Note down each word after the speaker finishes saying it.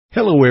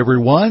Hello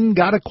everyone,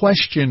 got a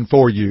question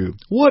for you.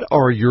 What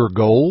are your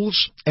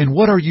goals and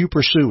what are you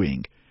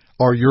pursuing?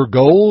 Are your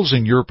goals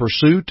and your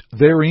pursuit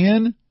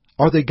therein?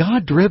 Are they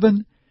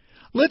God-driven?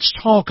 Let's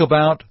talk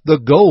about the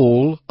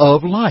goal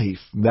of life.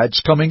 That's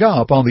coming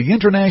up on the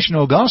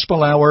International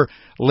Gospel Hour.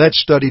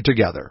 Let's study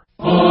together.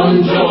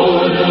 On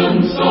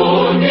Jordan's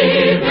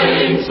stormy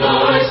banks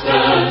I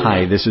stand.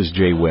 Hi, this is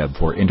Jay Webb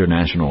for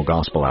International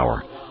Gospel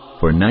Hour.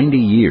 For 90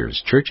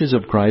 years, Churches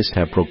of Christ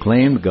have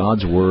proclaimed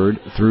God's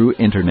Word through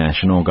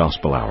International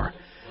Gospel Hour.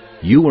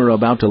 You are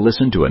about to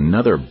listen to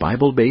another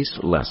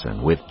Bible-based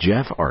lesson with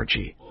Jeff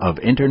Archie of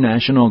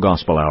International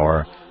Gospel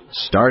Hour,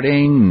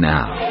 starting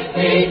now.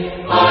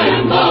 I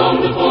am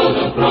bound for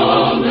the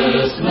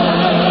promised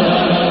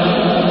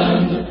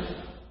land.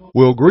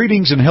 Well,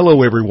 greetings and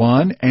hello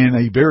everyone, and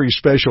a very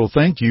special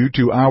thank you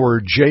to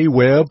our Jay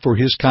Webb for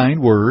his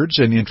kind words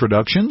and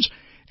introductions,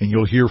 and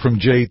you'll hear from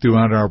Jay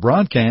throughout our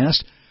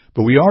broadcast.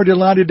 But we are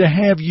delighted to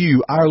have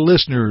you, our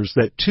listeners,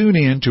 that tune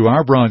in to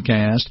our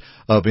broadcast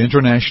of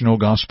International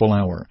Gospel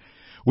Hour.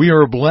 We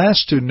are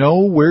blessed to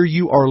know where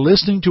you are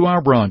listening to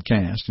our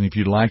broadcast, and if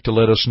you'd like to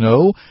let us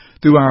know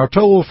through our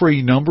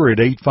toll-free number at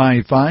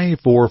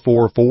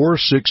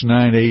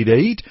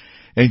 855-444-6988,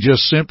 and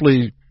just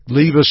simply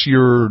leave us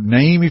your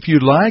name if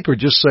you'd like, or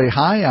just say,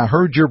 "Hi, I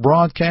heard your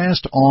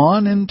broadcast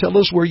on," and tell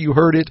us where you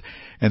heard it,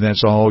 and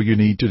that's all you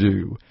need to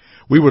do.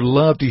 We would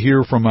love to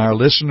hear from our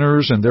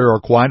listeners, and there are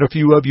quite a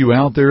few of you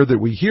out there that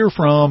we hear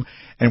from,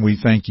 and we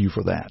thank you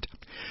for that.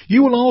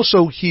 You will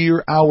also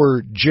hear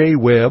our Jay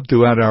Webb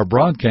throughout our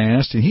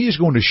broadcast, and he is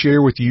going to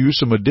share with you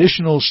some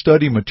additional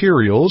study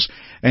materials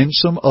and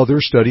some other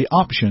study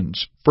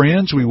options.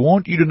 Friends, we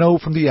want you to know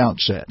from the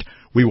outset,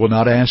 we will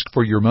not ask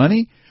for your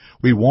money.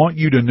 We want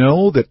you to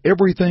know that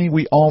everything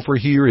we offer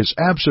here is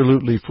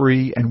absolutely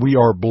free, and we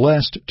are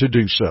blessed to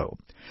do so.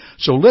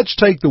 So let's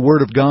take the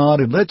Word of God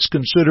and let's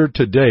consider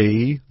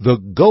today the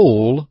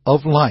goal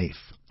of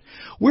life.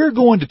 We're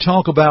going to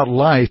talk about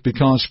life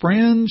because,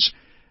 friends,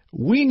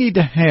 we need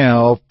to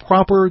have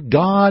proper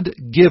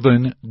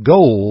God-given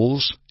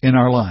goals in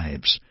our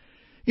lives.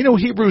 You know,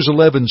 Hebrews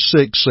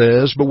 11:6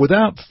 says, "But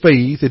without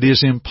faith it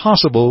is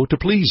impossible to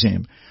please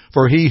Him.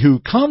 For he who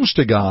comes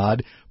to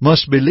God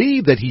must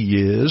believe that He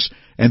is,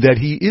 and that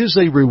He is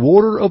a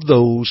rewarder of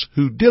those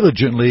who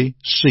diligently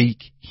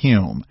seek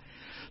Him."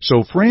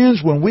 So,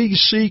 friends, when we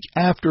seek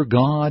after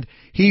God,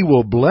 He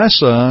will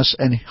bless us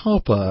and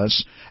help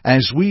us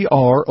as we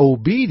are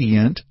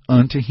obedient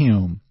unto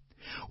Him.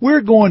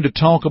 We're going to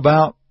talk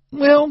about,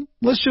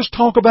 let's just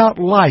talk about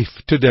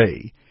life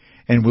today.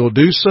 And we'll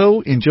do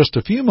so in just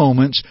a few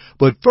moments.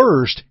 But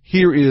first,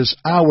 here is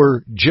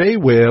our Jay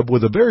Webb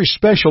with a very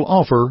special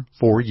offer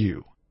for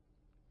you.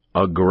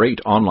 A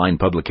great online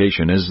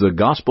publication is the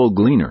Gospel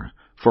Gleaner.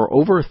 For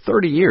over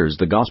 30 years,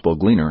 the Gospel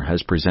Gleaner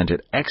has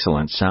presented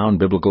excellent sound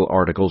biblical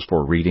articles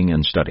for reading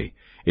and study.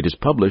 It is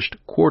published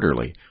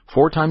quarterly,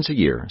 4 times a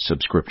year.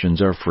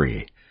 Subscriptions are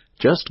free.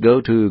 Just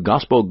go to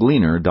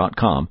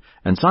gospelgleaner.com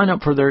and sign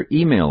up for their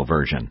email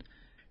version.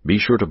 Be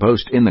sure to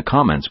post in the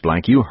comments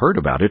blank you heard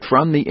about it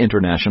from the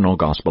International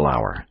Gospel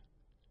Hour.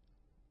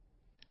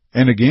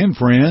 And again,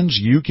 friends,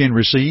 you can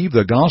receive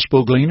the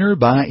Gospel Gleaner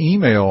by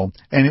email,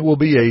 and it will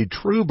be a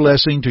true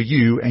blessing to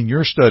you and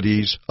your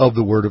studies of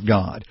the Word of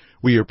God.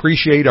 We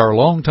appreciate our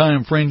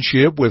longtime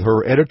friendship with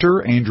her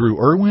editor, Andrew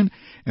Irwin,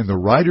 and the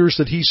writers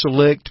that he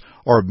selects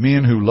are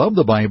men who love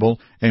the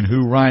Bible and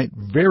who write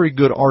very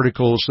good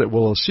articles that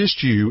will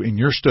assist you in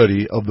your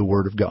study of the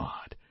Word of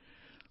God.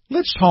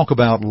 Let's talk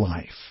about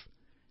life.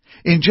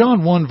 In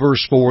John 1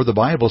 verse 4, the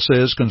Bible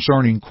says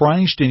concerning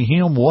Christ, in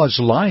Him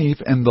was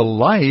life, and the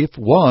life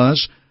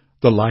was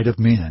the light of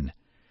men.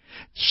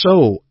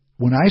 So,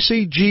 when I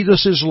see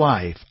Jesus'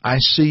 life, I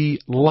see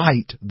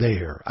light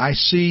there. I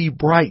see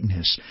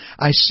brightness.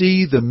 I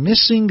see the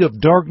missing of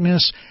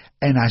darkness,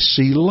 and I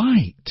see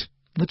light.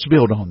 Let's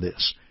build on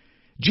this.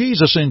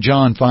 Jesus in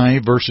John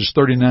 5 verses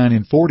 39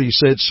 and 40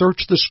 said,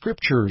 "Search the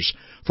Scriptures,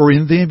 for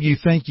in them you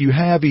think you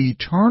have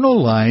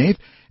eternal life,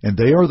 and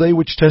they are they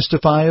which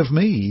testify of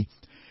me.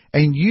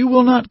 And you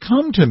will not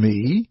come to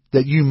me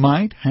that you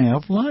might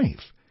have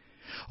life."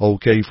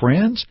 Okay,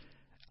 friends,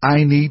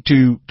 I need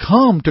to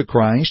come to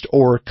Christ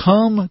or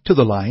come to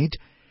the light.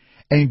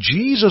 And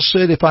Jesus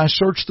said, if I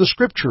search the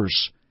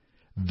Scriptures,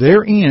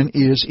 therein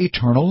is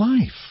eternal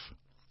life.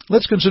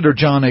 Let's consider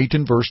John 8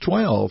 and verse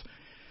 12.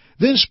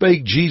 "Then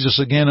spake Jesus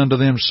again unto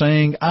them,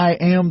 saying, I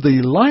am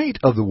the light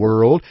of the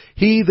world.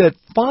 He that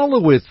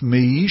followeth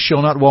me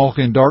shall not walk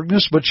in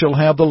darkness, but shall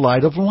have the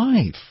light of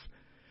life."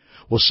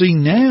 Well, see,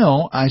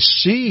 now I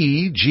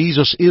see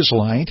Jesus is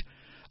light.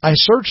 I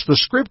search the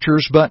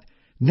Scriptures, but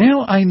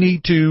now I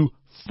need to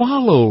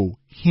follow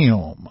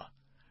Him.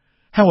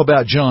 How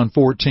about John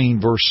 14,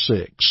 verse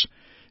 6?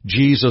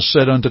 Jesus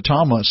said unto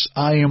Thomas,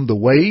 "I am the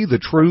way, the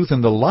truth,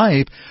 and the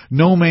life.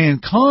 No man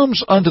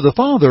comes unto the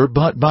Father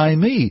but by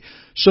me."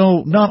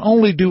 So not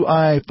only do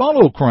I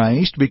follow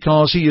Christ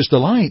because He is the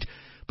light,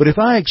 but if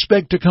I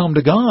expect to come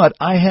to God,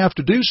 I have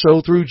to do so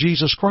through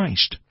Jesus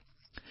Christ.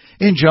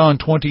 In John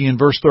 20 and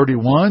verse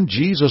 31,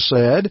 Jesus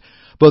said,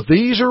 But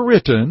these are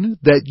written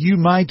that you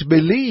might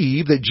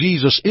believe that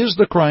Jesus is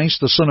the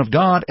Christ, the Son of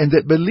God, and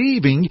that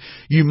believing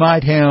you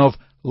might have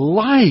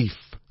life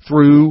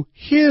through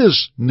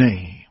His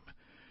name.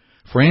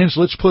 Friends,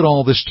 let's put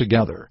all this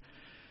together.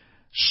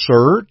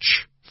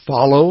 Search,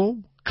 follow,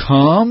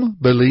 come,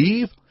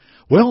 believe.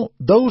 Well,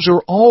 those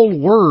are all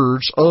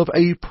words of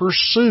a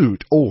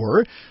pursuit,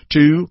 or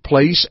to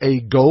place a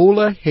goal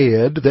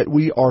ahead that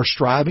we are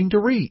striving to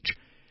reach.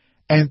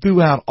 And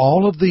throughout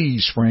all of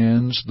these,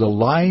 friends, the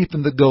life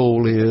and the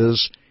goal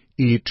is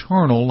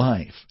eternal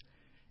life.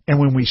 And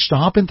when we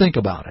stop and think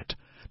about it,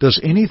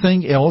 does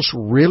anything else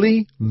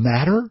really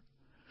matter?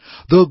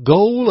 The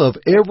goal of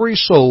every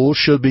soul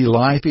should be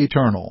life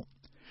eternal.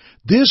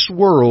 This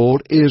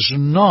world is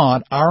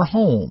not our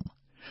home.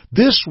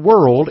 This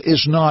world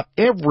is not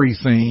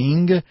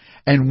everything,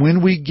 and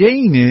when we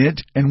gain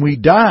it and we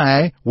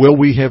die, well,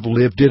 we have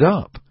lived it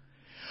up.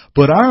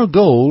 But our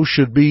goal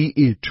should be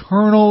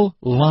eternal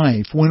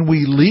life when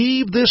we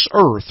leave this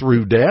earth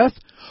through death,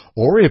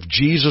 or if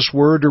Jesus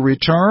were to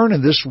return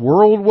and this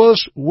world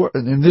was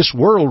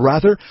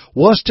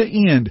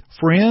to end.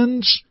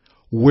 Friends,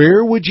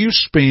 where would you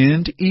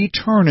spend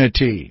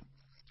eternity?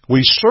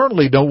 We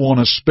certainly don't want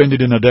to spend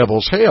it in a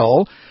devil's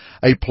hell,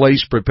 a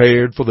place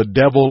prepared for the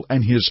devil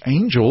and his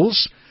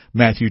angels,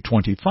 Matthew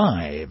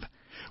 25.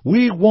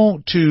 We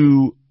want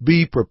to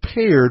be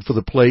prepared for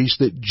the place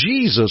that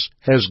Jesus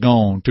has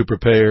gone to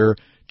prepare,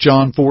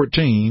 John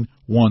 14,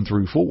 1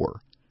 through 4.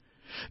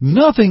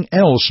 Nothing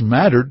else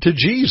mattered to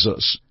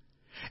Jesus.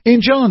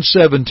 In John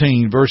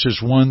 17, verses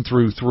 1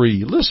 through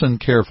 3, listen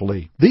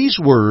carefully. These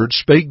words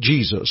spake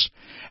Jesus,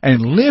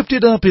 and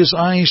lifted up his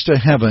eyes to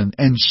heaven,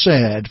 and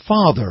said,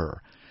 Father,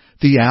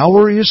 the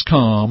hour is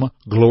come,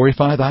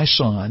 glorify thy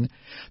Son,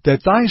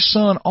 that thy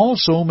Son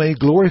also may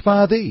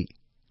glorify thee,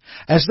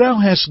 as thou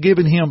hast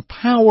given him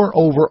power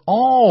over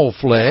all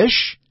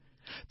flesh,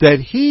 that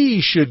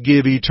he should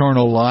give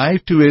eternal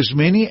life to as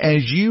many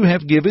as you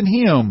have given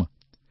him.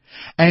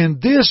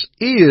 And this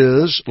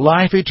is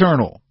life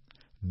eternal,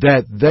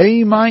 that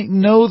they might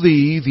know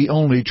thee, the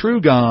only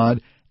true God,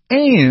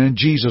 and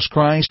Jesus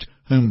Christ,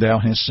 whom thou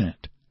hast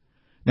sent.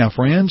 Now,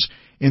 friends,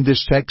 in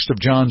this text of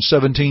John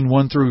 17,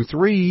 1 through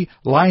 3,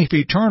 life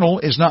eternal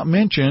is not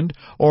mentioned,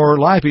 or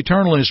life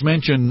eternal is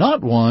mentioned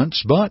not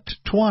once, but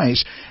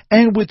twice.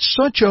 And with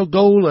such a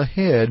goal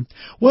ahead,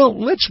 well,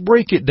 let's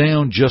break it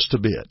down just a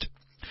bit.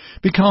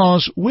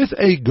 Because with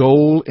a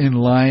goal in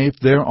life,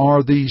 there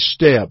are these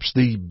steps,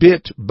 the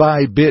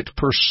bit-by-bit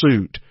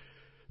pursuit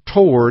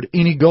toward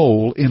any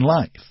goal in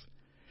life.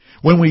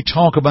 When we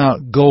talk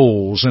about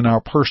goals in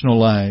our personal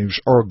lives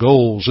or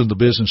goals in the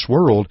business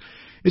world,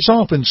 it's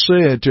often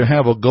said to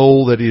have a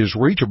goal that is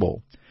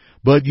reachable,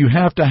 but you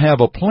have to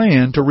have a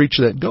plan to reach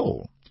that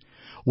goal.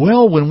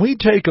 Well, when we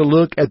take a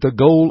look at the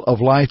goal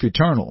of life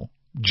eternal,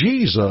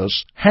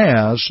 Jesus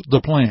has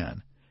the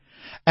plan.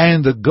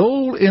 And the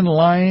goal in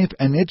life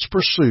and its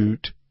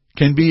pursuit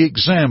can be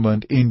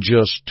examined in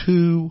just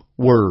two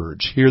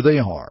words. Here they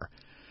are: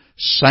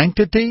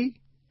 sanctity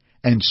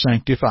and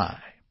sanctify.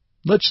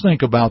 Let's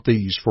think about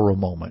these for a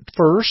moment.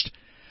 First,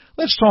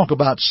 let's talk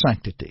about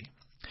sanctity.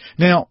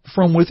 Now,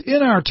 from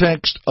within our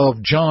text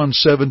of John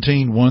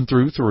 17, 1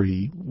 through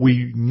 3,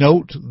 we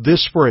note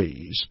this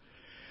phrase,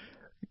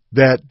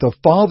 that the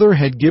Father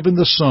had given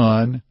the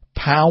Son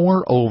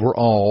power over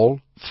all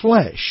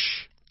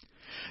flesh.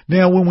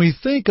 Now, when we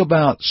think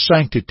about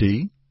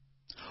sanctity,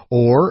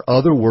 or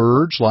other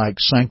words like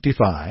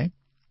sanctify,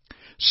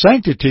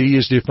 sanctity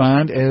is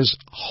defined as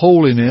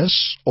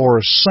holiness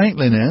or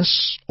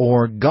saintliness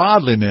or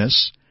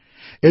godliness.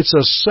 It's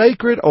a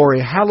sacred or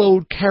a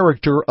hallowed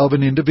character of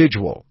an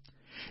individual.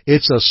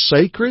 It's a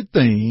sacred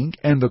thing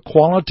and the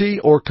quality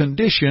or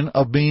condition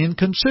of being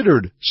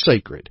considered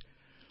sacred.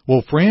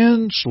 Well,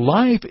 friends,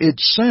 life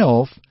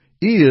itself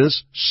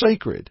is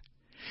sacred.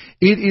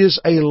 It is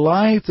a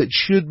life that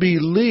should be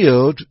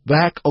lived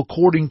back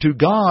according to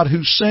God,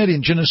 who said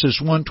in Genesis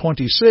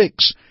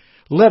 1:26,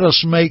 "Let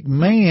us make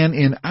man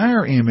in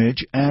our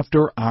image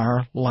after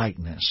our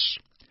likeness."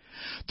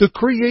 The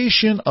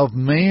creation of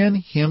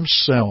man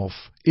himself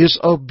is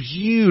a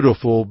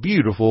beautiful,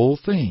 beautiful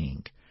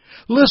thing.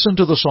 Listen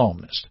to the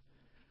psalmist.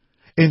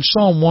 In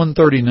Psalm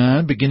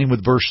 139, beginning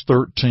with verse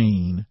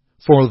 13,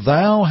 "For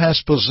thou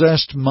hast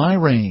possessed my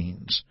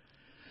reins.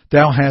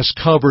 Thou hast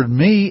covered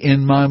me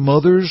in my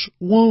mother's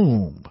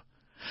womb.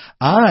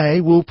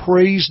 I will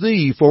praise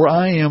thee, for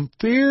I am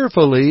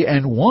fearfully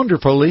and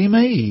wonderfully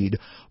made.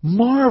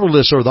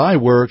 Marvelous are thy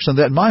works, and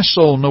that my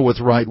soul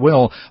knoweth right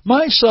well.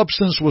 My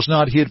substance was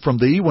not hid from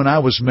thee when I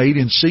was made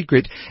in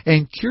secret,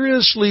 and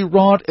curiously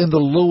wrought in the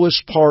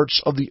lowest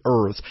parts of the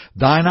earth.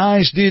 Thine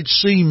eyes did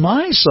see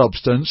my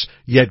substance,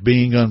 yet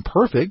being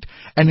unperfect,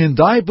 and in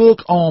thy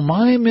book all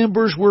my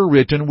members were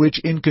written, which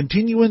in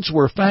continuance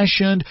were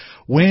fashioned,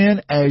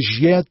 when as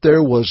yet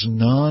there was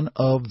none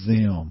of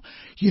them."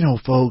 You know,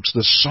 folks,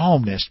 the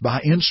psalmist, by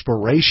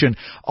inspiration,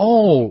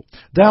 "Oh,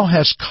 thou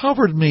hast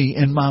covered me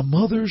in my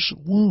mother's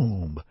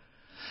womb."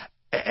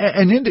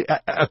 And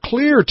a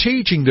clear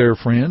teaching there,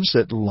 friends,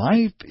 that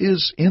life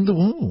is in the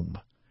womb.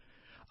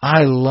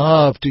 I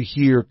love to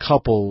hear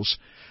couples.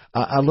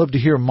 I love to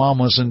hear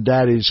mamas and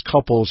daddies,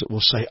 couples that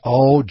will say,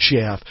 "Oh,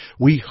 Jeff,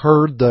 we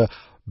heard the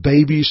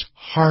baby's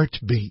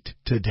heartbeat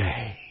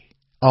today."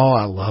 Oh,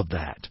 I love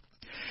that.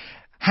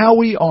 How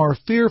we are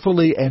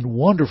fearfully and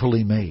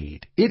wonderfully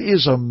made. It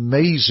is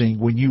amazing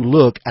when you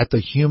look at the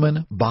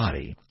human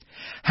body.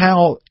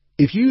 How,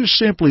 if you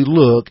simply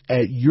look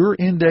at your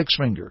index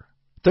finger,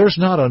 there's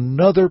not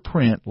another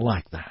print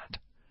like that.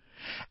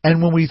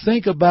 And when we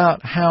think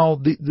about how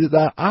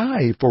the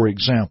eye, for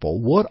example,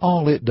 what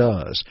all it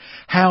does,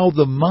 how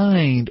the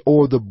mind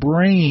or the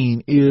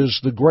brain is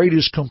the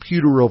greatest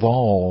computer of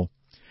all,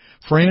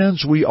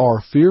 friends, we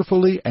are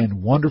fearfully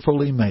and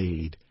wonderfully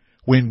made.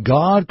 When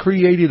God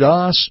created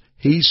us,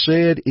 He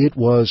said it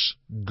was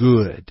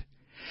good.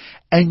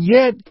 And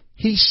yet,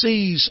 He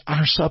sees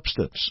our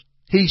substance.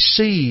 He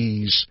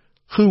sees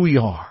who we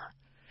are.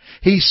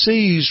 He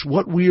sees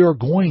what we are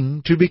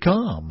going to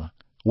become.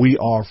 We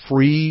are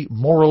free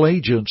moral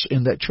agents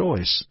in that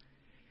choice.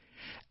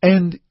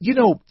 And,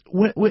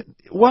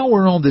 while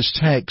we're on this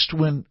text,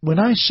 when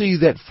I see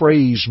that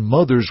phrase,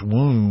 mother's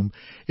womb,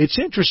 it's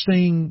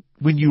interesting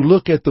when you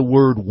look at the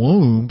word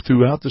womb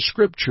throughout the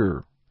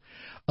Scripture.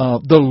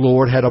 The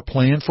Lord had a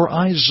plan for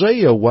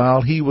Isaiah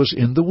while he was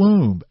in the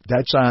womb.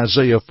 That's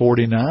Isaiah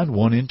 49,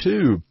 1 and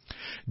 2.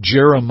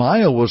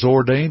 Jeremiah was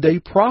ordained a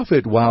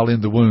prophet while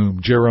in the womb.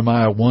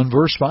 Jeremiah 1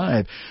 verse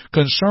 5.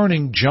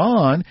 Concerning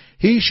John,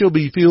 he shall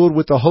be filled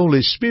with the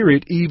Holy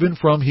Spirit even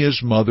from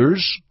his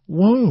mother's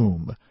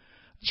womb.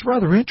 It's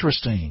rather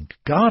interesting.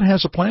 God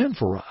has a plan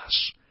for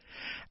us.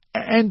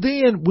 And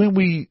then when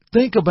we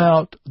think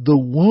about the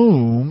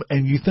womb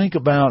and you think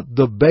about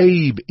the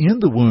babe in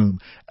the womb,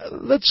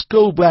 let's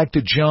go back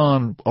to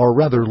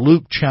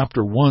Luke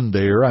chapter 1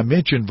 there. I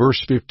mentioned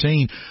verse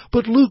 15,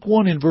 but Luke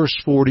 1 and verse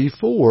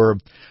 44,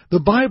 the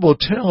Bible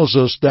tells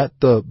us that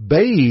the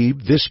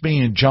babe, this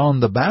being John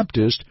the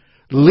Baptist,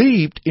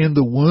 leaped in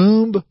the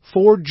womb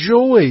for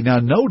joy. Now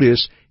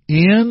notice,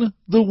 in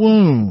the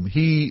womb,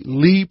 he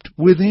leaped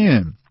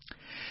within.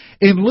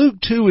 In Luke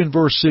 2 and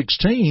verse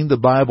 16, the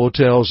Bible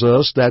tells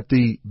us that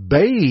the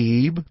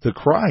babe, the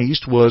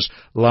Christ, was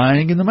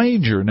lying in the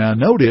manger. Now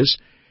notice,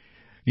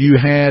 you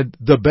had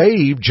the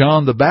babe,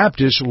 John the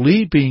Baptist,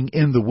 leaping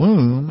in the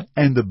womb,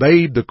 and the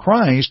babe, the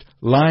Christ,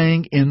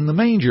 lying in the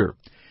manger.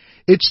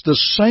 It's the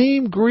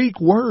same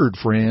Greek word,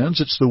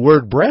 friends. It's the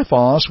word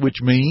brephos,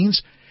 which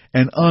means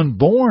an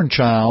unborn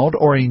child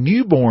or a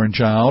newborn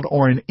child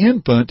or an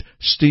infant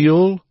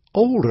still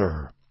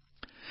older.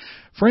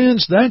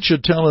 Friends, that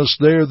should tell us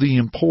there the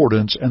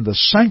importance and the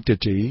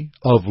sanctity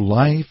of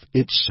life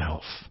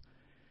itself.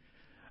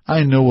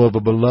 I know of a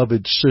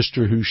beloved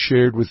sister who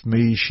shared with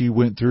me she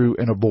went through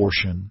an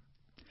abortion.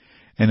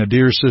 And a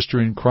dear sister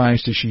in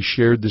Christ, as she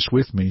shared this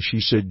with me, she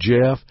said,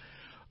 "Jeff,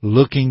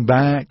 looking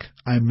back,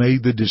 I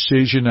made the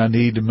decision I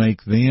needed to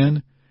make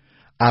then.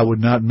 I would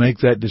not make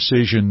that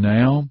decision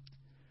now."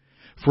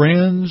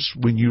 Friends,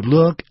 when you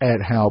look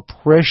at how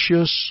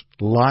precious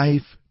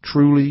life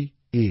truly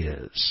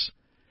is,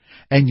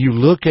 and you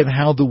look at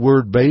how the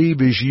word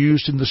babe is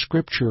used in the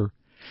Scripture,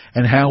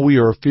 and how we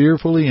are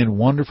fearfully and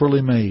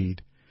wonderfully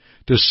made,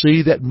 to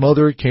see that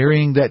mother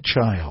carrying that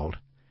child,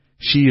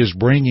 she is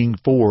bringing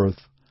forth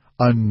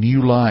a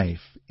new life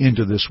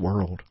into this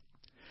world.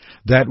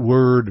 That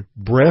word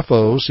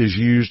brephos is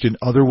used in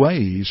other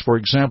ways. For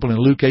example, in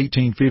Luke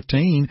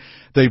 18:15,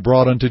 they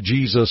brought unto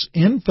Jesus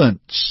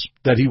infants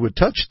that he would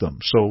touch them.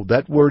 So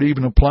that word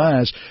even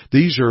applies.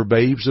 These are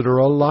babes that are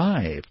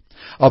alive.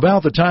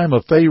 About the time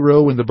of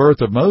Pharaoh and the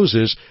birth of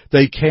Moses,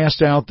 they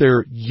cast out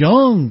their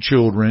young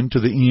children to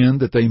the end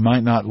that they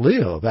might not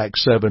live.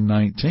 Acts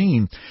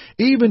 7:19.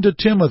 Even to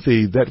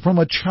Timothy, that from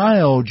a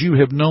child you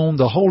have known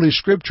the Holy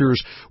Scriptures,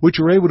 which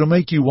are able to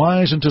make you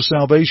wise unto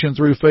salvation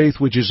through faith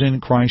which is in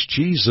Christ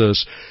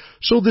Jesus.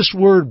 So this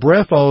word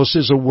brephos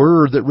is a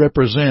word that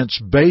represents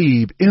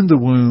babe in the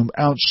womb,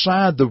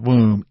 outside the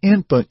womb,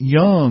 infant,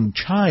 young,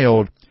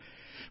 child.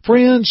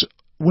 Friends,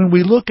 when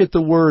we look at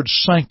the word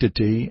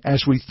sanctity,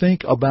 as we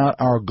think about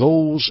our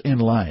goals in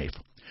life,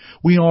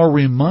 we are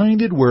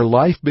reminded where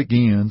life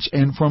begins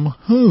and from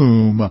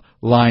whom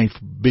life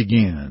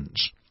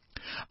begins.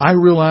 I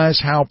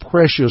realize how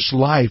precious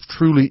life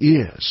truly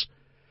is.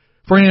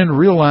 Friend,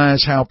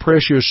 realize how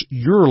precious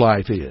your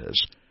life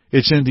is.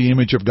 It's in the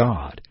image of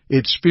God.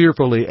 It's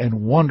fearfully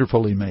and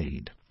wonderfully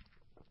made.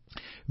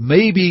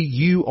 Maybe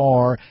you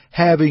are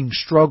having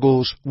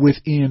struggles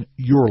within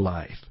your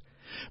life.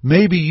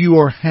 Maybe you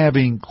are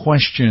having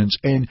questions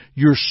and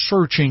you're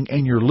searching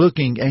and you're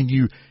looking and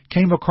you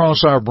came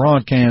across our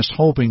broadcast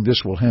hoping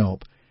this will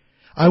help.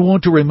 I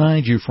want to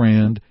remind you,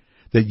 friend,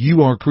 that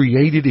you are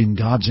created in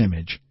God's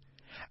image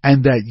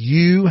and that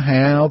you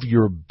have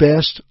your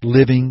best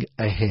living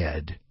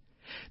ahead.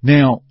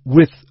 Now,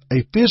 with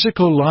a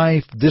physical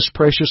life this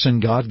precious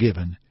and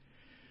God-given,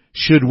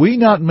 should we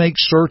not make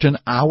certain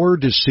our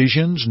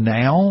decisions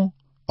now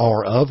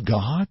are of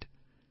God?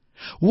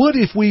 What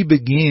if we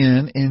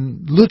begin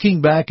in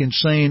looking back and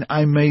saying,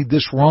 I made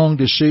this wrong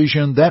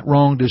decision, that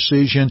wrong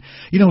decision?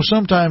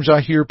 Sometimes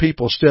I hear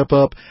people step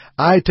up,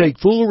 I take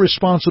full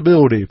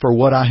responsibility for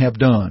what I have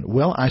done.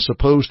 Well, I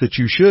suppose that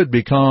you should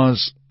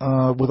because,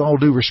 with all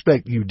due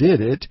respect, you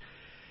did it.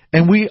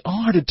 And we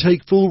are to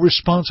take full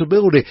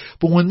responsibility.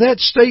 But when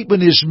that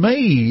statement is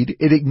made,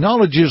 it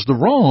acknowledges the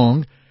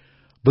wrong,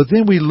 but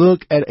then we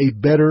look at a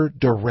better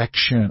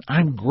direction.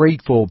 I'm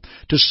grateful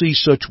to see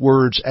such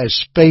words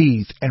as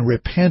faith and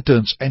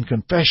repentance and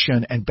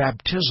confession and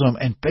baptism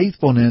and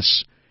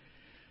faithfulness.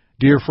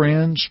 Dear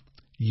friends,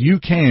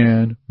 you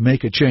can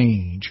make a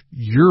change.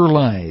 Your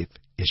life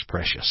is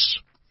precious.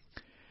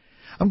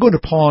 I'm going to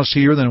pause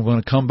here, then I'm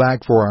going to come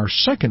back for our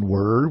second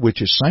word,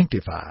 which is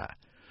sanctify.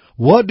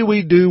 What do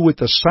we do with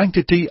the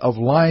sanctity of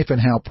life and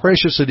how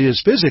precious it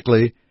is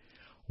physically?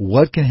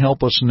 What can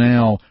help us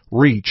now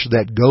reach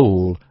that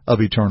goal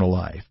of eternal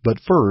life? But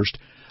first,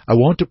 I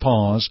want to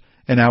pause,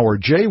 and our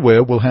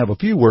J-Web will have a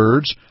few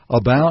words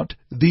about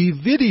the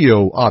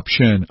video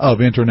option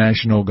of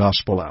International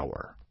Gospel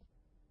Hour.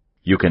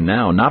 You can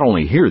now not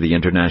only hear the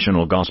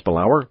International Gospel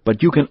Hour,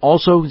 but you can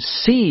also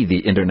see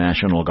the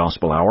International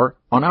Gospel Hour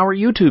on our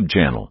YouTube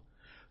channel.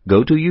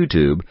 Go to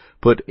YouTube,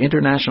 put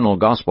International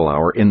Gospel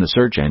Hour in the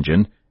search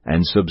engine,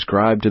 and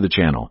subscribe to the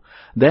channel.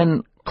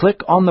 Then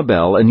click on the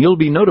bell and you'll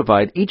be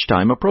notified each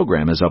time a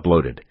program is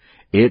uploaded.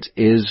 It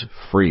is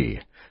free.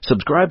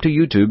 Subscribe to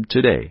YouTube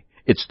today.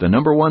 It's the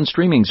 #1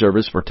 streaming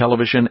service for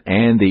television,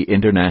 and the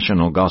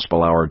International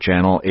Gospel Hour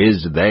channel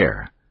is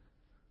there.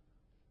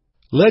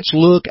 Let's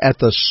look at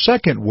the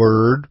second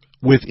word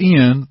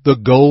within the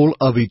goal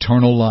of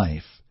eternal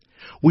life.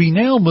 We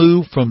now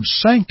move from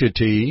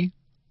sanctity,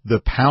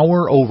 the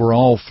power over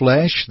all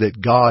flesh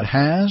that God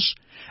has,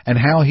 and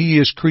how He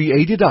has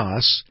created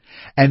us,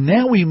 and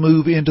now we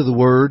move into the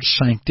word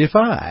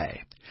sanctify.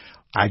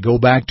 I go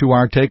back to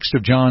our text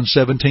of John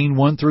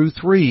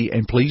 17:1-3,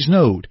 and please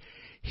note,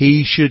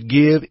 He should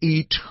give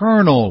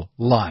eternal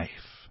life.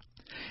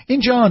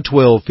 In John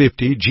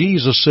 12:50,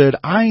 Jesus said,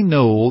 I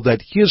know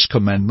that His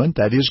commandment,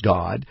 that is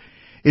God,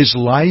 is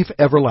life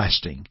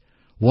everlasting.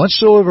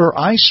 Whatsoever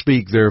I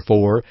speak,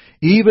 therefore,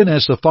 even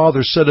as the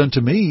Father said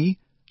unto me,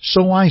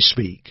 so I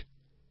speak.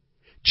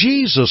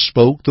 Jesus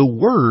spoke the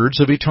words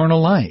of eternal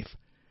life.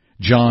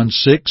 John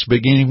 6,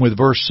 beginning with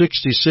verse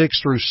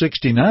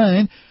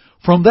 66-69,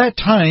 from that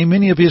time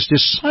many of His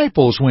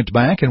disciples went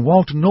back and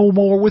walked no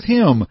more with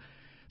Him.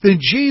 Then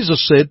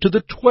Jesus said to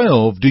the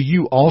 12, Do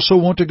you also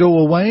want to go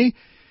away?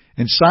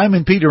 And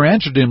Simon Peter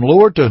answered Him,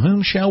 Lord, to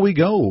whom shall we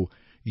go?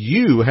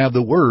 You have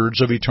the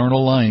words of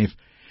eternal life.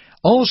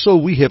 Also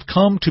we have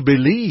come to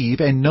believe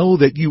and know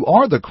that You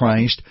are the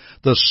Christ,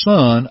 the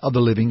Son of the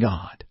living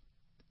God.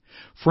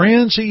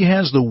 Friends, He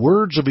has the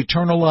words of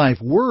eternal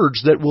life,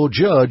 words that will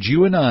judge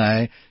you and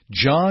I,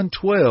 John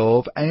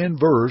 12 and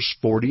verse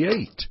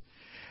 48.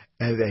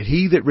 And that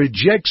he that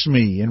rejects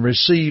me and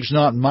receives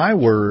not my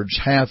words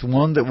hath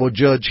one that will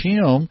judge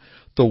him.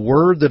 The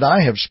word that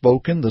I have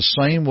spoken, the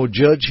same will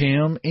judge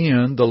him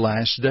in the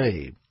last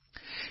day.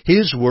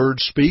 His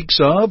word speaks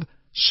of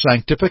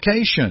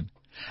sanctification.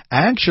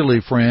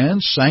 Actually,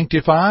 friends,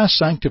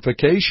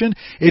 sanctification,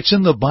 it's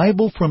in the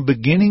Bible from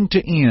beginning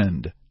to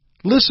end.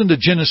 Listen to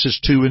Genesis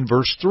 2 and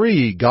verse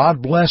 3.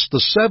 God blessed the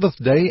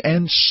seventh day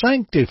and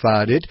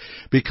sanctified it,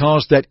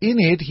 because that in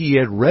it He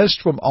had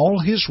rest from all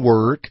His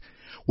work,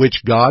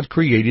 which God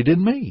created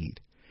and made.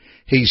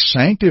 He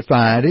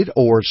sanctified it,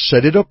 or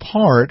set it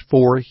apart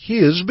for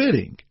His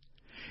bidding.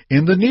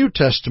 In the New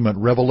Testament,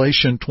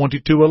 Revelation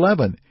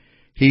 22:11,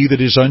 He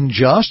that is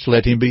unjust,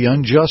 let him be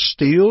unjust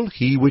still.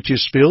 He which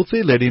is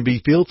filthy, let him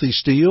be filthy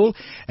still.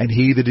 And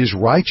he that is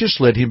righteous,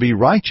 let him be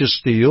righteous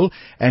still.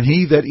 And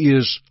he that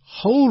is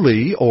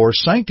holy or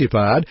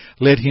sanctified,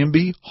 let him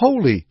be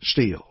holy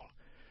still.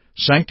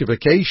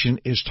 Sanctification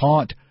is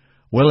taught,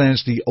 well,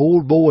 as the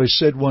old boy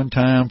said one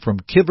time, from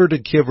kiver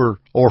to kiver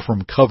or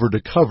from cover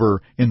to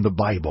cover in the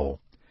Bible.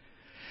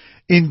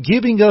 In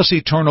giving us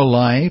eternal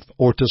life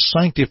or to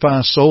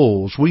sanctify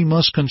souls, we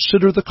must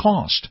consider the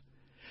cost.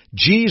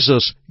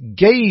 Jesus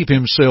gave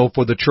Himself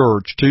for the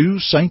church to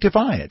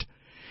sanctify it.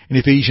 In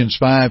Ephesians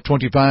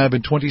 5:25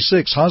 and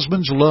 26,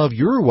 husbands, love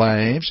your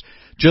wives,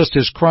 just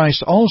as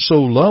Christ also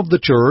loved the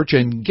church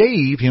and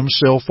gave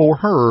Himself for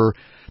her,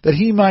 that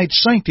He might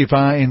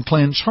sanctify and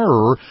cleanse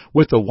her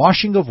with the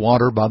washing of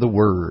water by the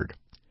Word.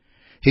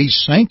 He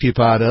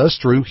sanctified us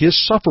through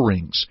His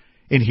sufferings.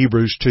 In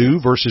Hebrews 2,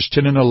 verses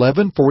 10 and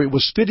 11, for it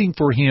was fitting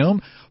for Him,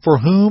 for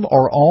whom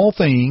are all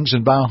things,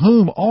 and by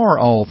whom are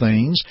all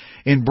things,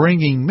 in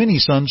bringing many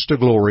sons to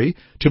glory,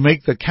 to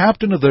make the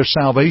captain of their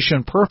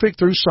salvation perfect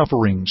through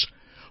sufferings.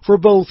 For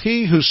both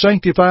He who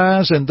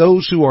sanctifies and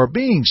those who are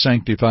being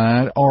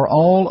sanctified are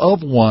all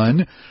of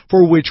one,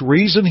 for which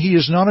reason He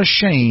is not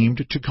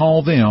ashamed to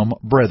call them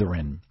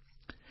brethren.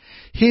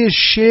 His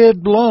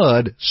shed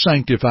blood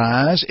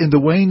sanctifies in the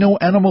way no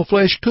animal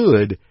flesh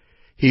could.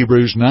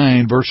 Hebrews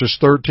 9 verses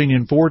 13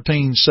 and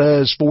 14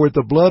 says, For if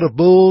the blood of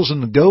bulls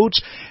and the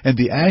goats and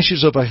the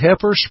ashes of a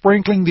heifer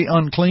sprinkling the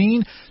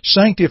unclean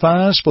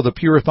sanctifies for the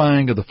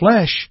purifying of the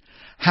flesh,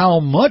 how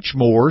much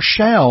more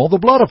shall the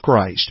blood of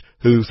Christ,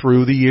 who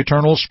through the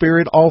eternal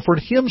Spirit offered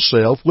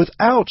Himself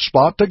without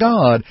spot to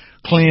God,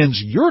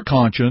 cleanse your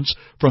conscience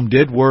from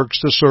dead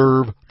works to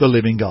serve the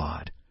living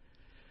God.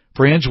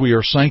 Friends, we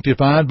are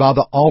sanctified by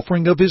the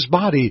offering of His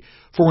body,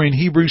 for in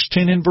Hebrews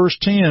 10 and verse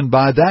 10,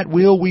 By that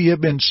will we have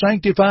been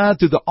sanctified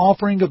through the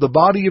offering of the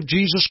body of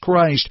Jesus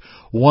Christ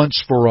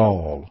once for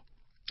all.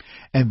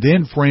 And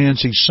then,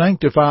 friends, He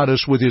sanctified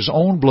us with His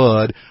own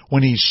blood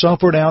when He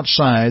suffered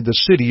outside the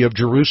city of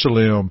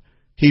Jerusalem.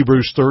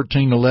 Hebrews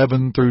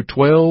 13:11 through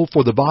 12,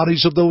 For the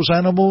bodies of those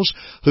animals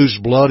whose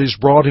blood is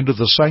brought into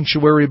the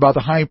sanctuary by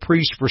the high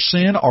priest for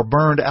sin are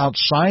burned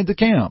outside the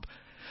camp.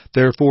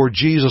 Therefore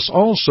Jesus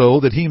also,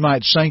 that He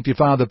might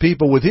sanctify the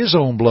people with His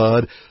own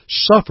blood,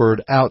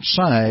 suffered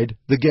outside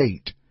the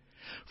gate.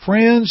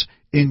 Friends,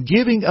 in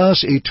giving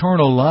us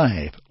eternal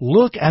life,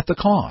 look at the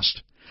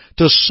cost.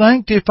 To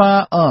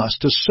sanctify us,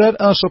 to set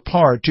us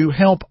apart, to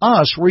help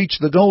us reach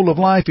the goal of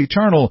life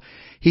eternal,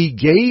 He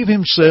gave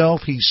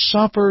Himself, He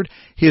suffered,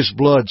 His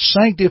blood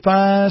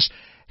sanctifies.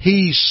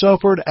 He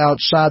suffered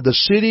outside the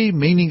city,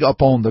 meaning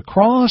upon the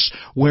cross,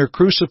 where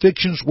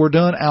crucifixions were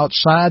done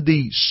outside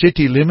the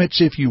city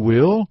limits, if you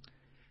will.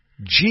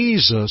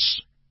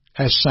 Jesus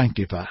has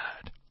sanctified.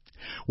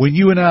 When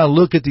you and I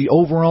look at the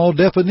overall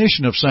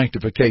definition of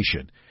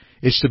sanctification,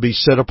 it's to be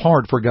set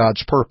apart for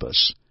God's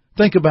purpose.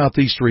 Think about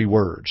these three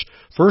words.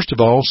 First of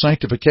all,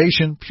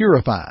 sanctification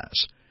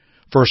purifies.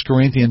 1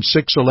 Corinthians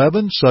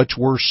 6:11, Such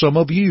were some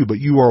of you, but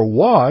you are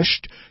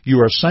washed,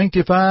 you are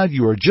sanctified,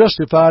 you are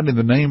justified in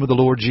the name of the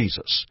Lord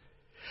Jesus.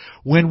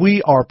 When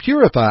we are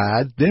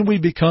purified, then we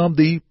become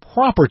the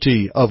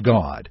property of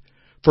God.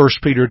 1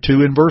 Peter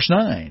 2 and verse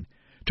 9,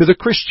 To the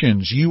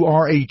Christians, you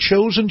are a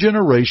chosen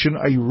generation,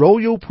 a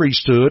royal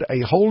priesthood,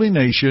 a holy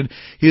nation,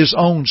 His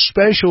own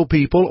special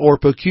people or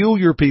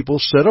peculiar people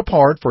set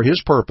apart for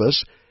His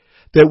purpose,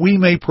 that we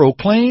may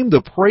proclaim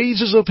the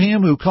praises of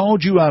Him who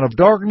called you out of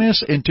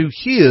darkness into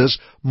His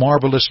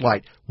marvelous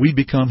light. We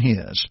become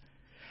His.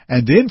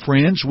 And then,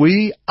 friends,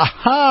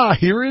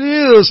 here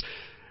it is,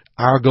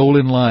 our goal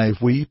in life,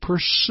 we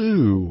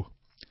pursue.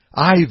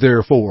 I,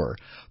 therefore,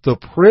 the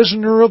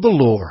prisoner of the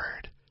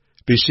Lord,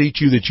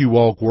 beseech you that you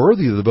walk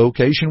worthy of the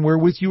vocation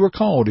wherewith you are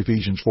called,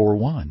 Ephesians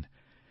 4:1.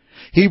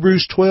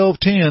 Hebrews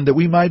 12:10, that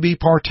we might be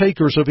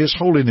partakers of His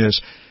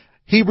holiness.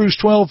 Hebrews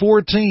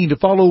 12:14, to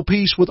follow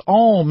peace with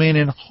all men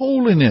in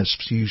holiness.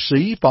 You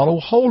see, follow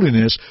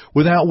holiness,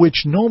 without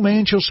which no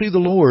man shall see the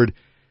Lord.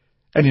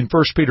 And in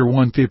 1 Peter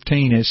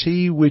 1:15, as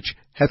He which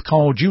hath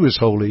called you is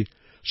holy,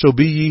 so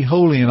be ye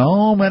holy in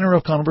all manner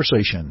of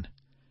conversation.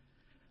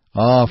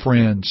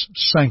 Friends,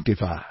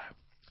 sanctify.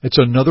 It's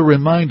another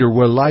reminder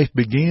where life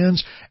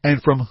begins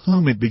and from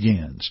whom it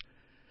begins.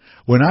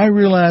 When I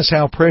realize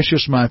how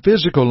precious my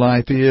physical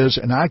life is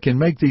and I can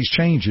make these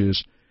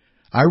changes,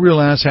 I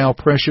realize how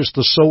precious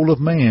the soul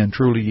of man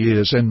truly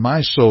is, and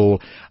my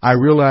soul, I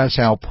realize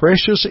how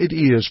precious it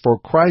is for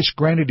Christ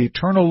granted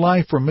eternal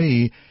life for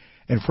me,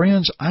 and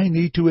friends, I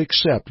need to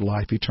accept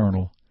life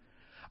eternal.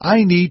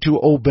 I need to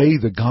obey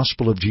the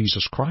gospel of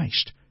Jesus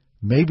Christ.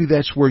 Maybe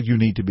that's where you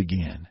need to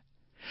begin.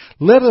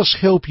 Let us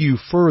help you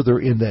further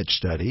in that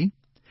study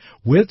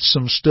with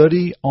some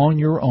study on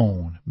your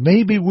own.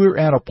 Maybe we're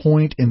at a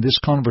point in this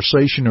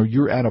conversation, or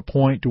you're at a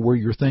point to where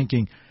you're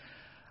thinking,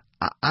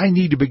 I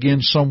need to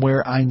begin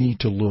somewhere. I need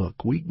to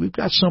look. We've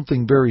got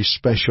something very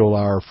special,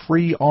 our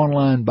free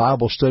online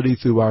Bible study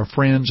through our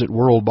friends at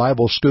World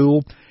Bible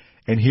School.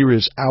 And here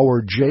is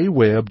our Jay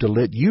Webb to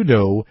let you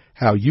know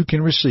how you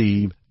can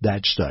receive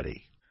that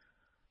study.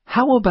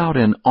 How about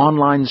an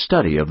online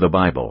study of the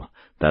Bible?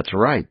 That's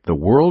right. The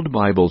World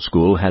Bible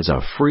School has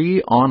a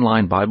free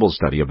online Bible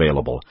study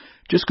available.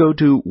 Just go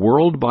to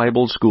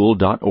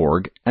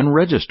worldbibleschool.org and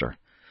register.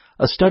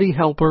 A study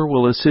helper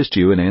will assist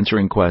you in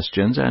answering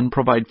questions and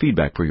provide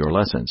feedback for your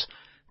lessons.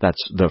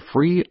 That's the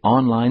free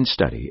online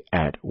study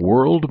at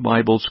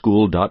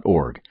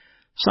worldbibleschool.org.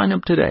 Sign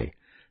up today.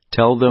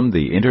 Tell them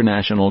the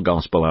International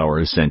Gospel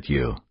Hour sent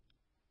you.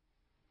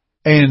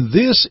 And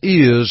this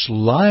is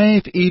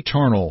life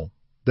eternal,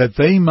 that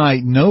they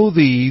might know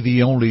Thee,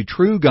 the only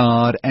true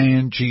God,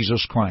 and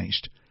Jesus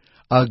Christ.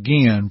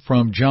 Again,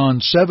 from John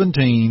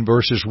 17,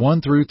 verses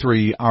 1 through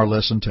 3, our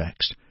lesson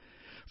text.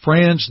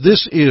 Friends,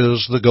 this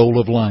is the goal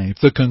of life,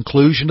 the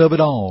conclusion of it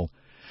all.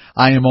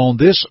 I am on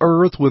this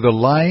earth with a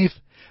life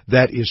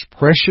that is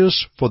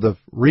precious for the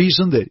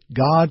reason that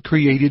God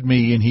created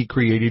me and He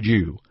created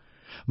you.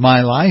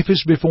 My life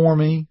is before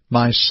me,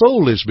 my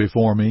soul is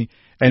before me,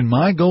 and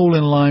my goal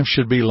in life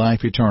should be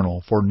life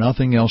eternal, for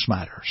nothing else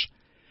matters.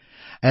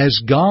 As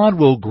God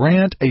will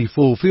grant a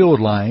fulfilled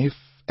life,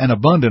 an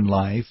abundant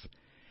life,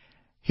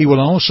 He will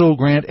also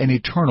grant an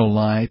eternal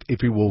life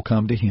if we will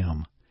come to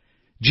Him.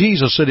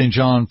 Jesus said in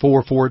John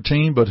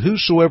 4:14, But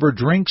whosoever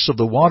drinks of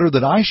the water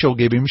that I shall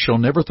give him shall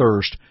never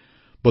thirst,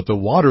 but the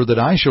water that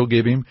I shall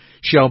give him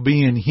shall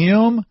be in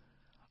him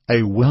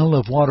a well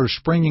of water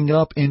springing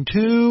up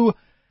into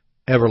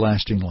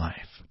everlasting life.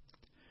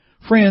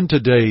 Friend,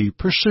 today,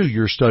 pursue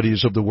your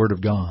studies of the Word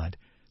of God.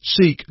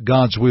 Seek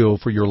God's will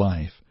for your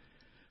life.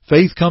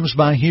 Faith comes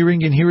by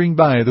hearing, and hearing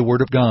by the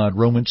Word of God,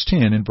 Romans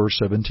 10 and verse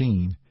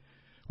 17.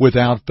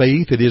 Without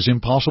faith, it is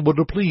impossible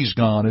to please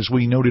God, as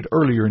we noted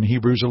earlier in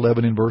Hebrews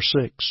 11 and verse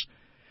 6.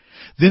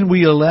 Then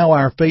we allow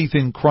our faith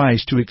in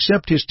Christ to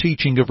accept His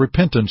teaching of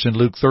repentance in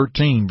Luke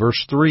 13,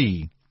 verse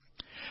 3,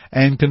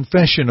 and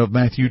confession of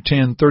Matthew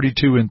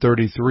 10:32 and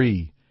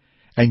 33.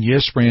 And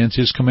yes, friends,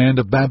 His command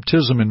of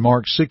baptism in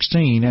Mark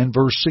 16 and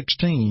verse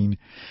 16,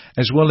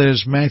 as well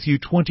as Matthew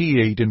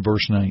 28 and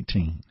verse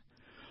 19.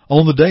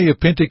 On the day of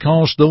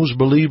Pentecost, those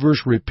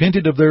believers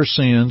repented of their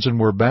sins and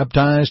were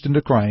baptized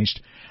into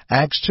Christ,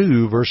 Acts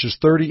 2 verses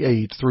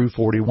 38 through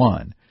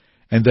 41.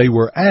 And they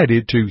were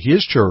added to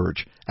His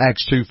church,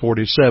 Acts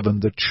 2:47,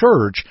 the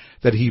church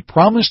that He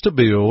promised to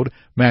build,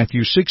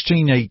 Matthew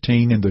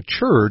 16:18, and the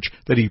church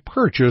that He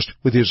purchased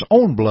with His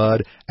own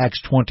blood,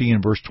 Acts 20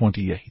 and verse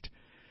 28.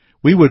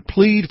 We would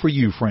plead for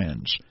you,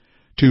 friends,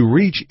 to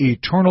reach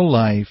eternal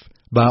life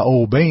by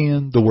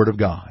obeying the Word of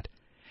God.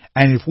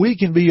 And if we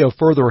can be of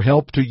further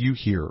help to you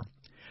here,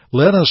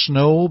 let us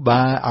know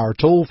by our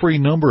toll-free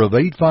number of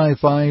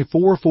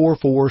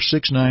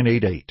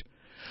 855-444-6988.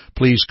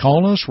 Please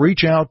call us,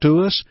 reach out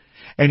to us,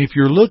 and if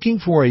you're looking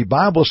for a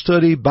Bible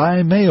study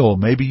by mail,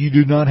 maybe you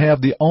do not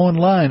have the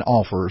online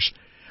offers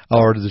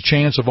or the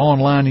chance of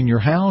online in your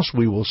house,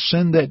 we will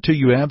send that to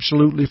you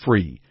absolutely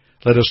free.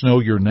 Let us know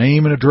your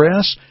name and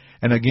address,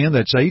 and again,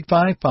 that's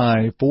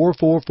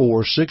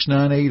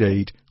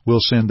 855-444-6988. We'll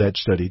send that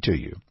study to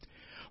you.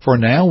 For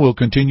now, we'll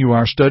continue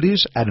our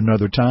studies at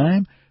another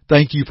time.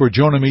 Thank you for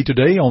joining me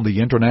today on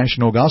the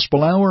International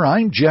Gospel Hour.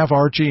 I'm Jeff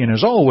Archie, and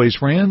as always,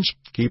 friends,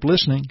 keep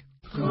listening.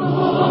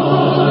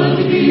 God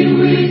be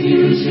with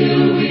you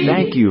till we...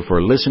 Thank you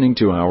for listening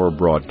to our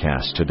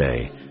broadcast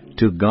today.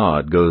 To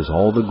God goes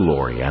all the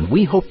glory, and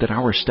we hope that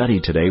our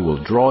study today will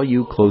draw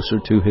you closer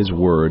to His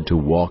Word to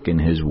walk in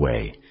His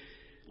way.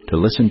 To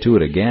listen to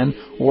it again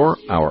or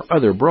our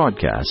other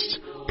broadcasts,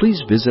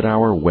 please visit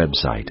our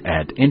website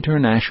at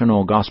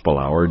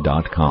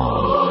internationalgospelhour.com.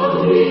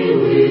 God be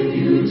with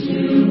you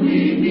too.